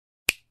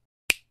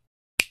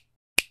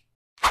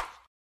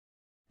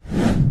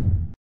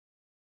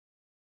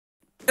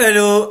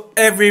Hello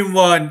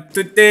everyone,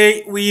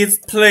 today we is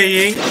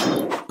playing...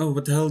 Oh,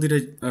 what the hell did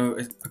I... Oh,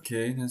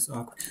 okay, that's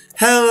awkward.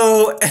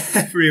 Hello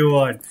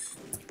everyone,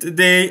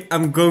 today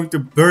I'm going to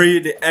bury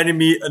the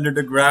enemy under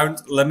the ground.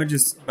 Let me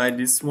just buy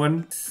this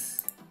one.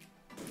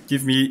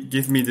 Give me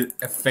the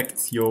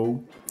effect,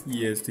 yo.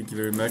 Yes, thank you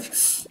very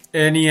much.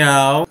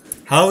 Anyhow,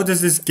 how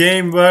does this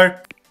game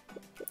work?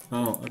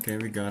 Oh, okay,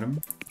 we got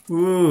him.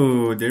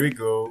 Ooh, there we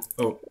go.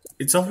 Oh,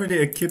 it's already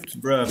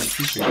equipped, bruh. I'm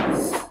stupid.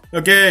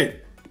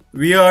 Okay.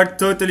 We are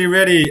totally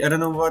ready. I don't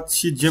know what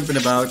she's jumping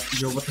about.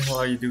 Yo, what the hell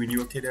are you doing?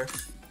 You okay there?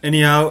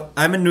 Anyhow,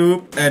 I'm a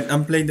noob and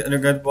I'm playing the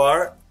underground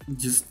bar.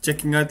 Just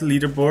checking out the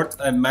leaderboard.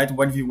 I might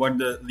 1v1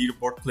 the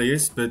leaderboard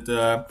players, but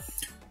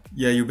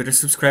yeah, you better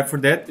subscribe for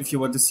that if you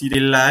want to see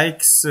the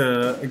likes.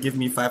 Give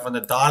me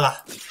 $500.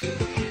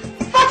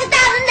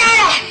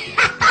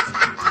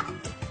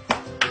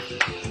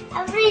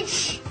 I'm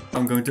rich.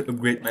 I'm going to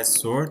upgrade my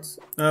sword.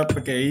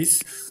 Okay,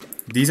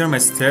 these are my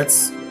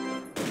stats.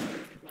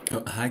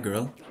 Oh, hi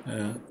girl.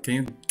 Can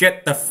you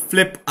get the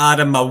flip out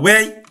of my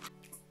way?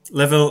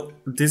 Level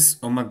this.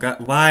 Oh my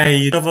god.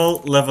 Why?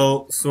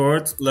 Level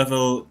sword.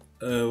 Level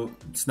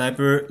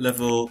sniper.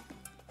 Level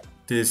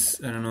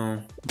this. I don't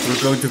know.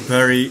 We're going to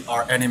bury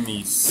our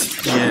enemies.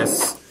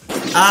 Yes.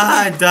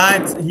 Ah, I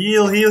died.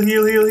 Heal.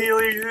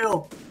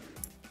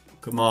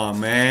 Come on,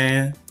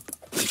 man.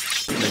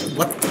 Like,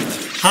 what?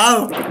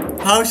 How?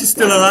 How is she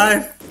still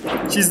alive?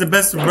 She's the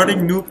best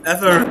running noob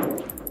ever.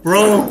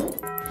 Bro.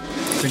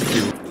 Thank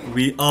you.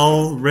 We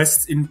all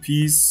rest in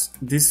peace.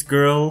 This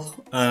girl,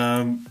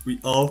 we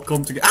all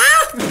come together.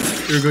 Ah!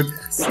 You're good.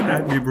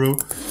 Snap me, bro.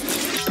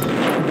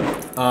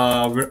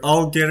 We're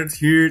all gathered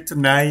here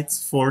tonight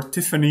for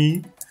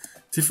Tiffany.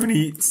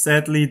 Tiffany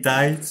sadly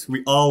died.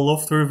 We all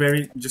loved her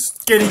very.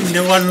 Just kidding.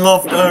 No one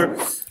loved her.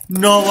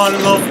 No one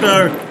loved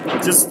her.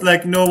 Just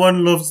like no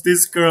one loves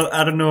this girl.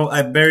 I don't know.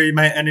 I bury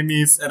my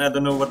enemies and I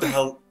don't know what the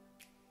hell.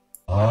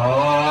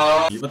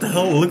 What the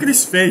hell? Look at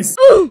his face.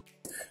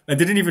 I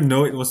didn't even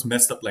know it was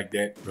messed up like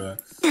that, bruh.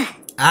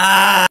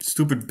 Ah!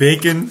 Stupid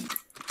bacon.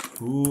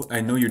 Ooh, I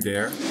know you're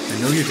there. I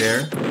know you're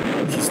there.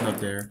 She's not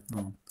there.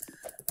 Oh,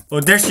 oh,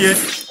 there she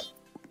is.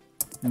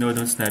 No,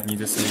 don't snap me.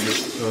 Just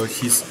oh,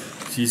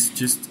 she's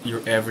just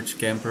your average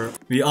camper.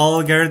 We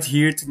all gathered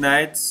here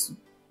tonight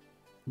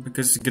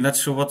because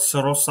Gnacho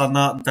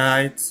Rosana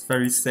died.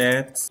 Very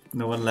sad.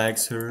 No one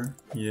likes her.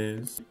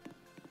 Yes.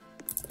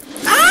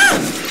 Ah!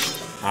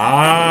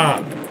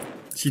 Ah!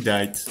 She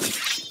died.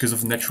 Because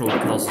of natural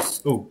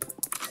causes. Oh.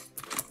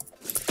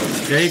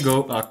 There you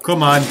go.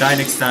 Come on, die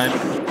next time.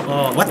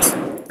 Oh, what?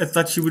 I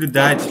thought she would have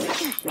died.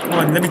 Come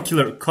on, let me kill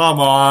her. Come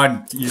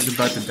on. She's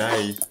about to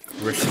die.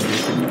 Russian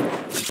bacon.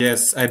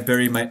 Yes, I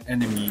bury my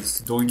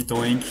enemies. Doink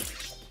doink.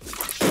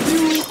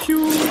 Pew,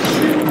 pew,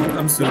 pew.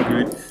 I'm so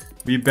good.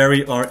 We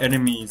bury our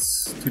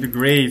enemies to the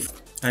grave.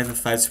 I have a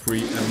fight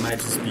spree. I might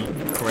just be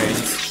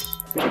cranked.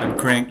 I'm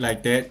cranked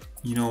like that.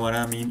 You know what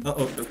I mean? Uh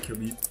oh, don't kill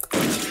me.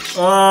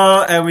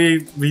 Oh, and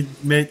we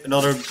made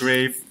another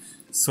grave.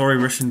 Sorry,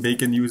 Russian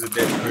bacon, you was a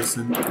dead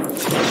person.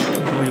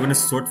 Oh, you want a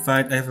sword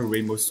fight? I have a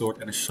rainbow sword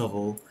and a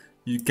shovel.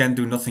 You can't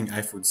do nothing,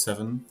 iPhone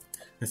 7.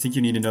 I think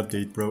you need an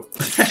update, bro.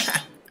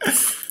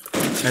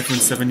 iPhone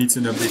 7 needs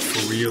an update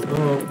for real.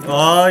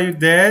 Oh, you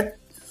dead?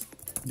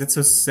 That's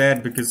so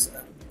sad because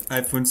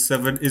iPhone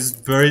 7 is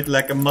buried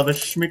like a mother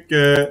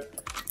schmicke.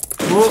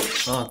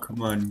 Oh,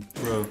 come on,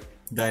 bro.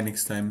 Die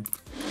next time.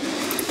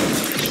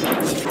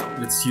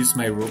 Let's use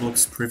my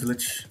Roblox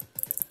privilege.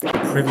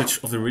 Privilege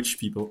of the rich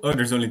people. Oh,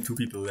 there's only 2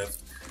 people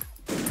left.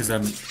 Because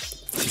I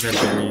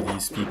bury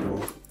these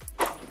people.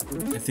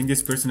 I think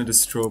this person had a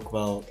stroke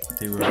while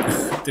they were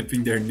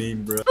tipping their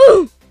name, bro.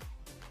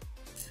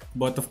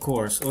 But of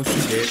course, oh,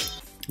 she did.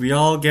 We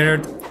all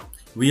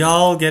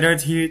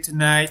gathered here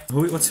tonight.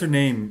 What's her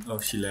name? Oh,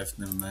 she left.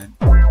 Never mind.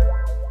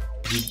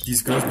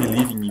 These girls be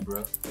leaving me,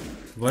 bro.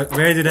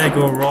 Where did I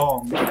go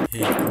wrong?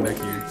 Hey, come back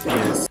here.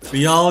 Yes.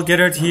 We all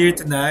gathered here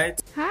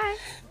tonight. Hi.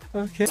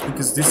 Okay. It's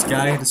because this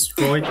guy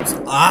destroyed us.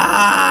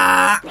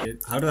 Ah!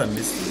 How did I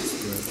miss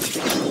this,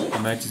 bro? I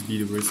might just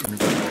be the worst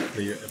underground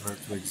player ever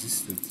to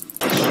existed.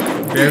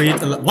 Buried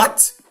alive.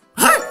 What?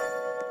 Huh?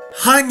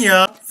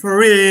 Hanya? For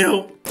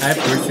real? I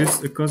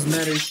purchased a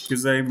cosmetic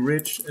because I'm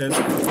rich as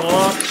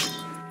fuck.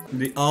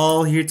 They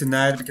all here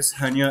tonight because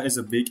Hanya is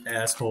a big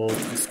asshole.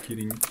 Just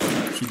kidding.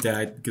 She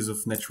died because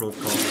of natural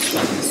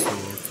causes. So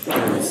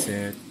very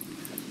sad.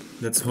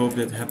 Let's hope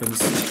that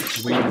happens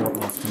way more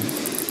often.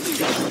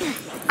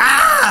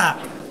 Ah!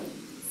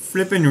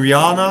 Flippin'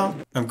 Rihanna,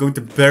 I'm going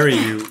to bury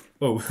you.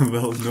 Oh,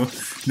 well, no,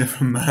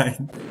 never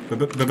mind.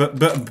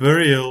 But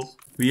burial.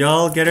 We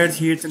all gathered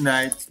here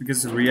tonight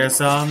because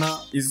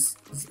Rihanna is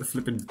a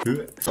flippin'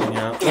 good.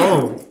 Yeah.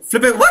 Oh,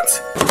 flippin'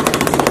 what?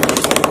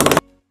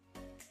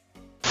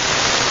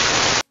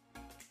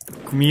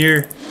 Come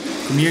here,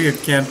 you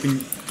camping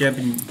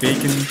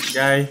bacon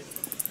guy.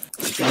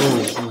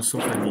 Oh, so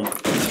funny.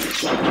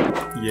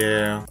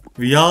 Yeah.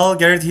 We all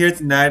gathered here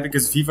tonight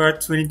because Viva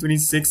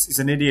 2026 is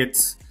an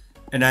idiot.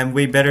 And I'm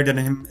way better than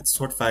him at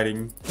sword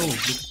fighting. Oh,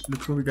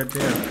 look what we got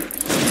there.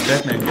 It's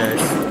Batman, guys.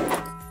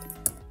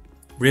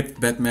 Rip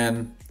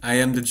Batman. I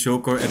am the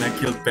Joker and I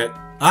killed Bat.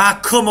 Ah,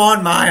 come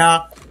on,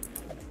 Maya!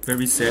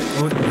 Very sad.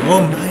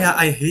 Oh, Maya,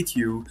 I hate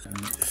you.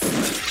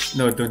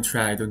 No, don't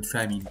try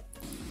me.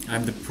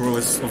 I'm the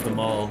proest of them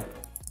all.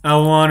 I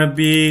wanna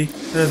be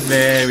the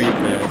very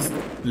best,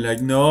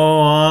 like no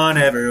one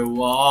ever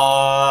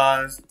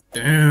was.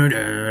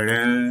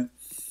 I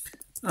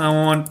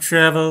want to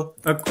travel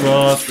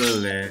across the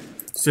land,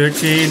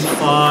 searching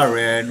far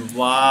and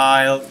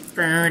wide.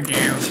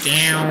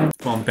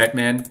 Come on,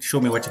 Batman,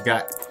 show me what you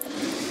got.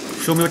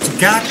 Show me what you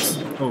got.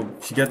 Oh,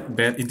 she got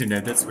bad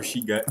internet. That's what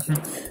she got.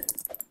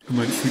 Come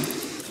on, shoot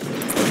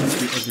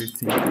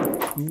everything.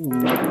 Ooh,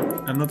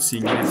 I'm not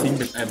seeing anything,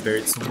 but I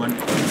buried someone.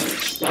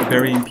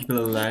 Burying people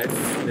alive.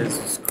 That's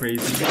just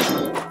crazy.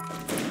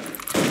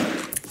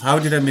 How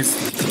did I miss?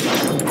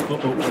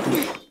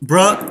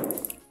 Bruh!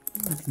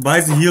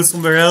 Buy the heal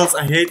somewhere else.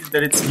 I hate it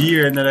that it's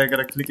here and that I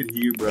gotta click it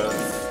here, bruh.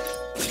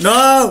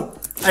 No!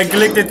 I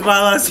clicked it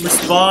while I was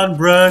respawned,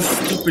 bruh.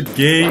 Stupid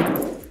game.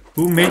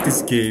 Who made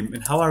this game?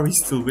 And how are we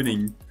still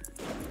winning?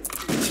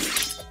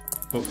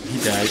 Oh, he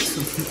died.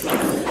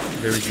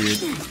 Very good.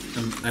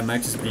 I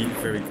might just be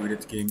very good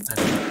at the game.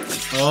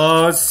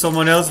 Oh,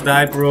 someone else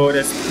died, bro.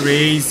 That's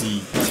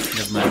crazy.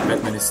 Never mind,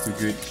 Batman is too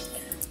good.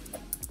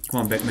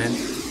 Come on, Batman.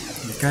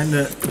 You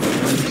kinda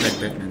don't look like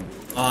Batman.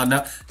 Oh,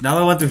 now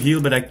I want to heal,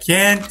 but I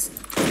can't.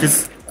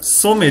 Because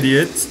some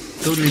idiot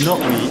totally not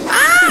me.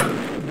 Ah!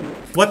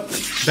 What?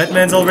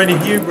 Batman's already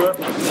here, bro.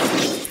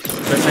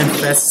 Batman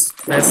fast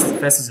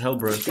as hell,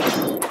 bro.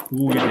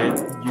 Ooh,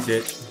 you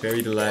dead.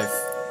 Buried alive.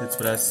 That's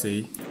what I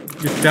say.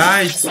 You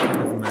died!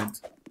 Never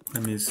mind. I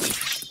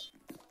missed.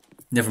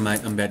 Never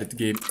mind, I'm bad at the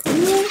game.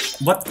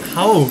 What?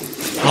 How?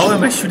 How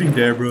am I shooting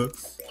there, bro?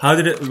 How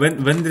did it...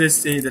 When did I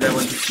say that I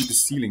want to shoot the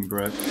ceiling,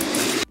 bro?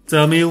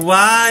 Tell me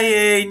why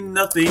ain't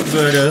nothing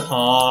but a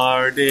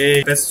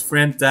heartache. Best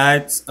friend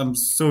died. I'm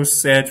so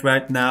sad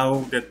right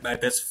now that my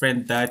best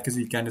friend died because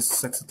he kinda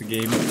sucks at the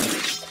game.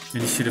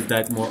 And he should have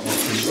died more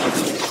often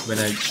when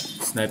I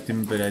sniped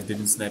him, but I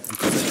didn't snipe him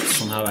because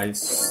somehow I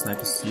sniped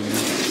his ceiling.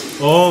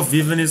 Oh,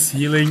 Vivian is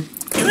healing.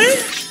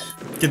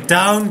 Get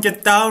down,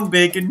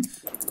 Bacon.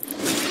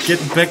 Get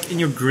back in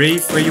your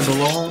grave where you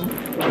belong.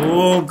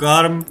 Oh,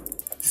 got him.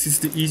 This is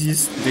the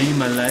easiest day in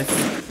my life.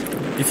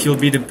 If you'll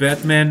be the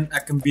Batman, I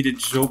can be the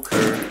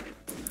Joker.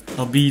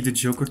 I'll be the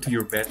Joker to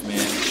your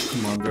Batman.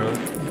 Come on, bro.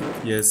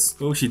 Yes.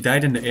 Oh, she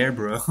died in the air,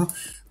 bro.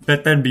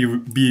 Batman be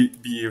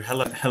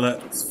hella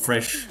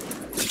fresh.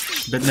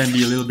 Batman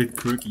be a little bit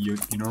quirky, you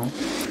know?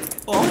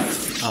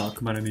 Oh,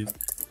 come on, I need.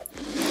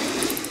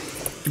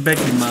 Get back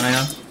here,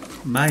 Maya.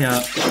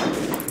 Maya,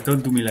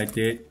 don't do me like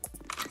that.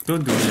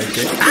 Don't do me like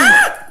that.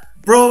 Ah!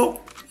 Bro!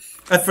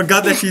 I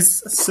forgot that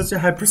she's such a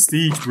high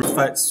prestige, bro.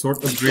 Fight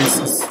Sword of Grace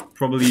is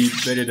probably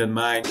better than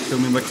mine. Tell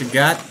me what you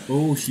got.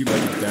 Oh, she about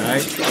to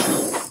die.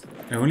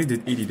 I only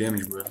did 80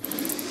 damage, bro.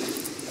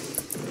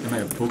 Am I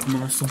a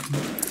Pokemon or something?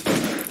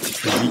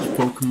 A weak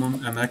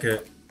Pokemon? I'm like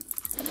a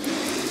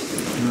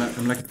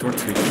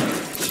Tortwig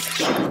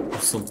or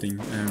something.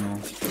 I don't know.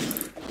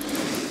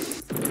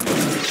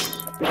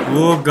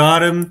 Oh,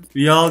 got him.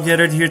 We all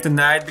gathered here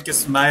tonight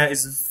because Maya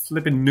is a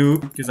flippin'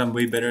 noob. Because I'm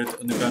way better at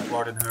underground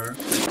war than her.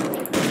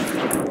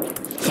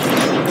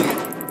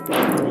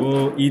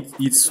 Oh,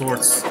 eat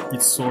swords.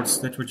 Eat swords.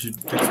 That's what you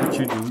do.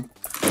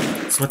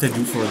 That's what I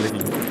do for a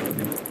living.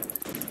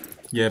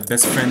 Yeah,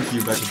 best friend,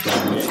 you about to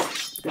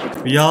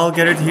die. We all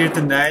gathered here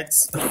tonight.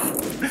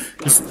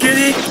 Just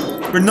kidding.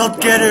 We're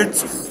not gathered.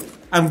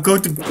 I'm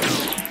going to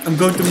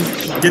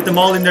get them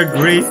all in their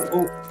grave.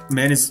 Oh,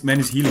 man is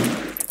healing.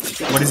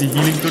 What is he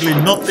healing? Totally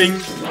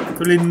nothing.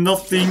 Totally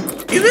nothing.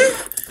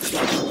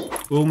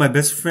 Oh, my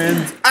best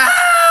friend.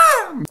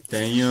 Ah!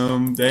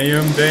 Damn.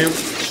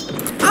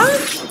 Ah!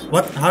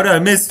 What? How did I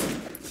miss?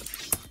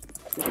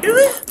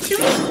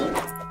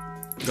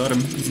 Got him.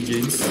 Easy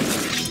games.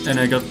 And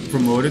I got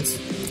promoted.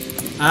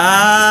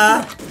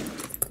 Ah!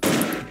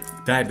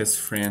 Die, best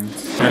friend.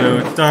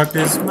 Hello,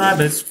 darkness, my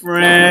best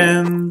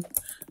friend.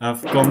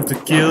 I've come to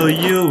kill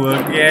you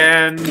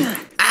again.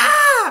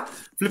 Ah!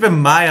 Flippin'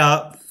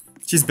 Maya.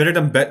 She's better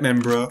than Batman,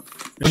 bro.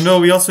 And no,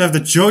 we also have the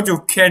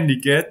JoJo Candy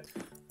Cat.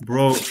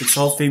 Bro, it's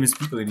all famous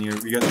people in here.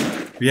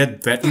 We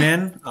had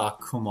Batman. Ah,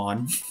 come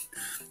on.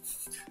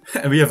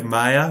 And we have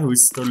Maya, who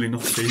is totally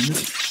not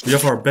famous. We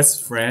have our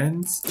best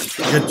friends.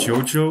 We got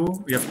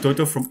Jojo. We have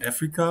Toto from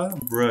Africa.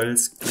 Bro,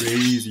 that's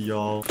crazy,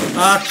 y'all.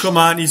 Ah, come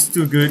on, he's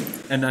too good.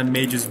 And I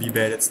may just be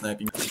bad at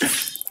sniping.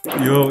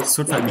 Yo,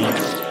 sword fight me.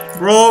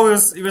 Bro,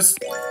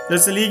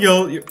 that's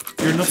illegal. You're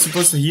not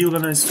supposed to heal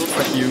when I sword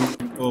fight you.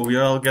 Oh, we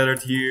are all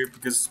gathered here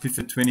because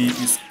FIFA20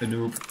 is a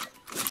noob.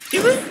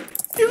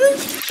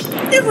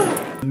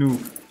 Noob,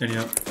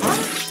 anyhow.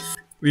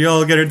 We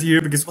all gathered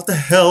here because what the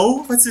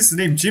hell? What's his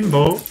name?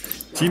 Jimbo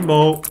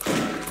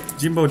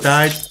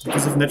died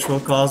because of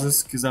natural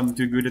causes. Because I'm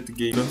too good at the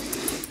game.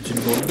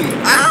 Jimbo.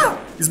 Ah!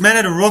 This man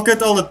had a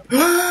rocket all the.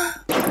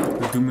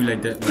 Don't do me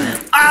like that, man.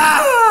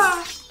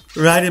 Ah!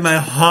 Right in my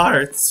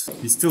heart.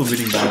 He's still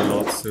winning by a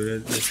lot, so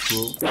that's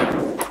cool.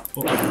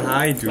 Oh,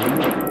 hi, dude.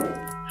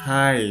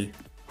 Hi.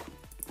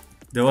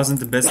 That wasn't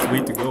the best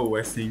way to go,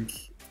 I think.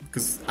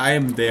 Because I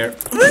am there.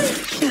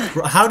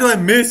 Bro, how do I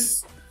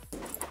miss?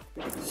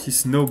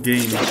 She's no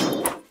game.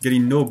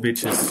 Getting no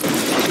bitches.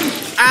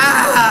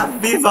 Ah!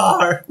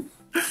 Vivar!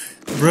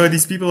 Bro,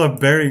 these people are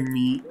burying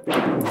me.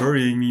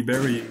 Burying me.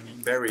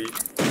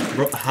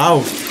 Bro, how?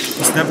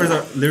 The snappers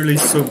are literally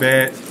so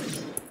bad.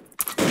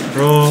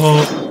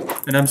 Bro,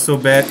 and I'm so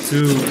bad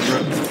too,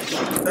 bro.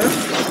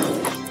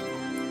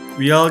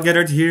 We all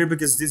gathered here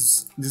because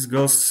this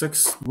girl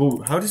sucks.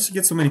 Whoa, how did she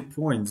get so many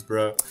points,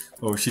 bro?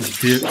 Oh, she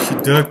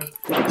dug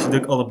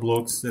all the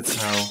blocks. That's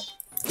how.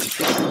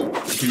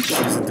 She's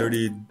a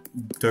dirty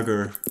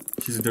dugger.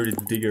 She's a dirty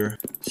digger.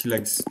 She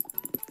likes,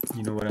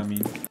 you know what I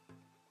mean.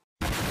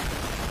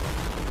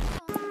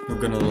 Not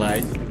gonna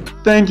lie.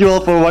 Thank you all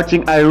for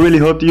watching. I really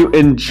hope you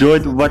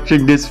enjoyed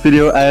watching this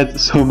video. I had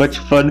so much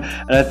fun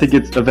and I think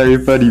it's a very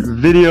funny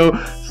video.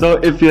 So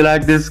if you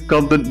like this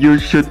content, you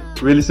should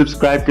really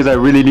subscribe because I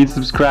really need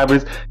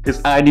subscribers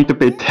because I need to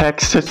pay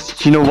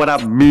taxes. You know what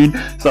I mean?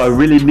 So I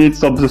really need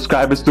some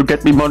subscribers to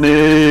get me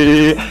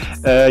money.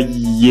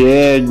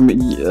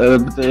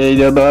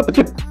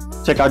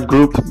 Check out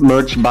group,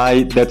 merch,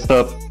 buy that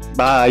stuff.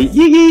 Bye.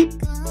 Yee.